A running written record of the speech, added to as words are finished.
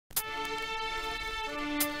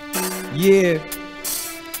Yeah.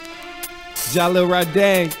 Jalil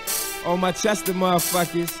Radaen. On my Chester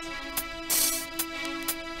motherfuckers.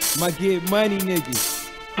 My get money niggas.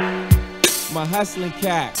 My hustling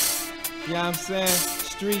cats. You know what I'm saying?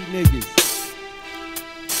 Street niggas.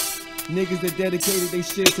 Niggas that dedicated their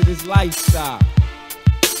shit to this lifestyle.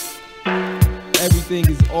 Everything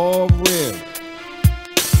is all real.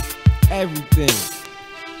 Everything.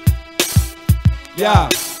 Yeah.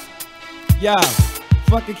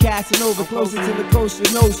 Fucking Casanova, closer to the Costa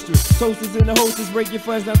Nostra. Toasters in the hostess, break your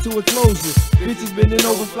funds down to a closure. Bitches bending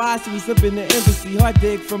over fly suites up in the embassy. Hard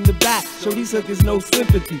dig from the back, show these hookers no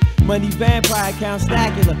sympathy. Money vampire count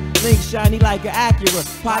stackular. Link shiny like an Acura.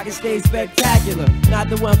 Pocket stay spectacular. Not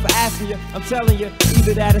the one for asking you, I'm telling you.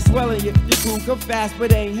 Either that or swelling you. Your crew come fast, but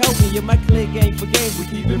they ain't helping you. My clique ain't for games, we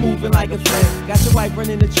keep it moving like a flame. Got your wife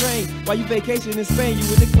running the train while you vacation in Spain. You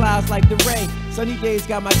in the clouds like the rain. Sunny days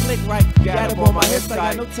got my clique right. Got up on my hips, I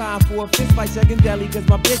got no time for a fist fight. Checking deli, cause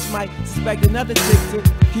my bitch might suspect another chick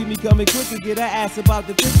to keep me coming quicker. Get her ass about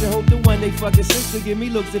the picture. Hope the one they fucking sister give me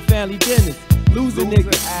looks at family dinners. Loser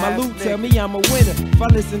nigga, my loot tell me I'm a winner. If I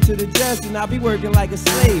listen to the judge, then I'll be working like a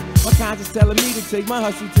slave. My conscience telling me to take my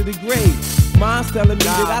hustle to the grave. Mom's telling me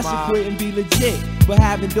that I should quit and be legit. But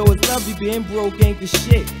having dough is lovely, being broke ain't the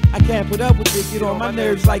shit. I can't put up with it, get on my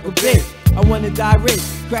nerves like a bitch. I wanna die rich,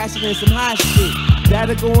 crashing in some high shit.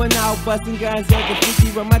 That'll going out, busting guns at the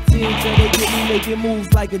 50. Run my team till they get me making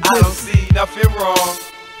moves like a gypsy. I don't see nothing wrong.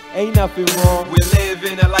 Ain't nothing wrong. We're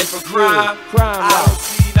living a life of crime. Crime I don't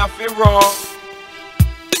see nothing wrong.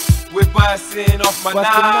 We're busting off my nine.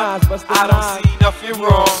 I don't see nothing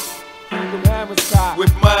wrong.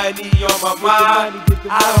 With money on my mind,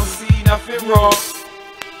 I don't see nothing wrong.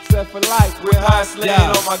 For life, we're hustling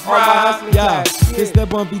on my grind. This that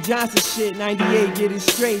Bumpy Johnson shit, 98, get it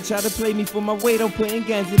straight. Try to play me for my weight, I'm putting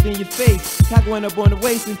guns up in your face. Cock one up on the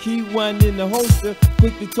waist and keep one in the holster.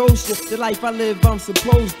 Quick to toast you, the life I live, I'm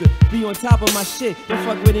supposed to be on top of my shit. Don't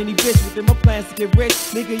fuck with any bitch within my plans to get rich.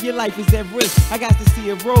 Nigga, your life is at risk, I got to see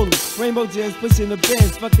it rolling. Rainbow gems pushing the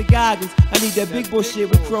bends, fuck the goggles. I need that big bullshit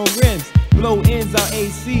with chrome rims. Blow ends on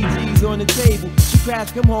AC, G's on the table. She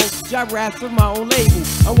crash, come home, job raps for my own label.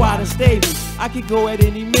 I'm wide and stable, I could go at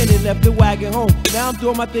any minute. Left the wagon home, now I'm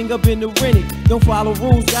doing my thing up in the rented. Don't follow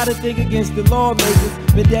rules, gotta think against the lawmakers.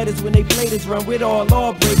 Vendettas when they play this, run with all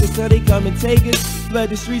lawbreakers. So they come and take us, flood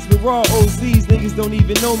the streets with raw OZs. Niggas don't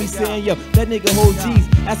even know me, saying yo, that nigga hold G's.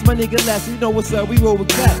 That's my nigga Les, you know what's up, we roll with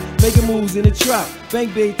cut. Making moves in the truck, bang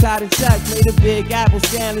big, tied and chuck. Made a big apple,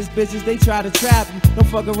 scandalous bitches, they try to trap you. Don't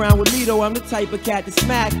fuck around with me though, I'm the type of cat to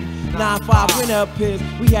smack you. 9-5 went up pills,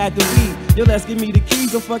 we had the weed. Yo, let's give me the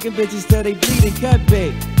keys, don't fucking bitches till they bleed and cut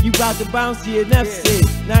big. You bout to bounce, yeah, enough shit.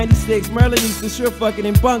 96, Merlin used to sure fucking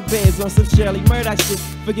in bunk beds on some Shirley Murdoch shit.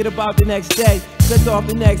 Forget about the next day. Set off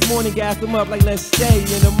the next morning, gas them up like let's stay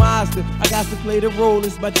in a Mazda. I got to play the role,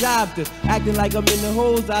 it's my job to. Acting like I'm in the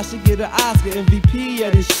holes, I should get an Oscar. MVP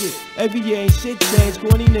of this shit. Every year ain't shit changed.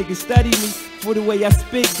 Corny niggas study me for the way I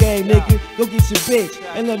spit game, nigga. Go get your bitch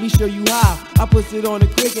and let me show you how. I put it on the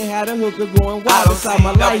quick and had a hooker going wild inside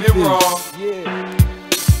my life. Yeah.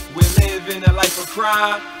 We're living a life of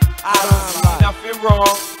crime. I don't see nothing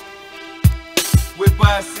wrong. We're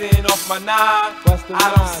busting off my nine.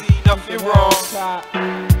 I don't see nothing wrong.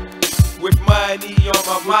 With money on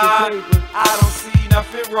my mind, I don't see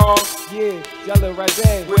nothing wrong. Yeah, Jalil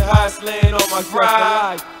Radaen. We're hustling on my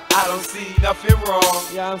grind. I don't see nothing wrong.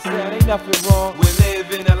 Yeah, I'm saying ain't nothing wrong. We're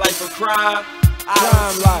living a life of crime. I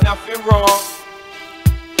don't see nothing wrong.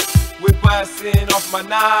 We're busting off my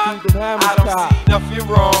nine. I don't see nothing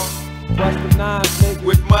wrong. Bust the nines, nigga.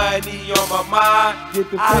 With money on my mind,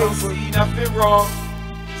 I don't see nothing wrong.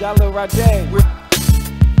 Jalil Radaen.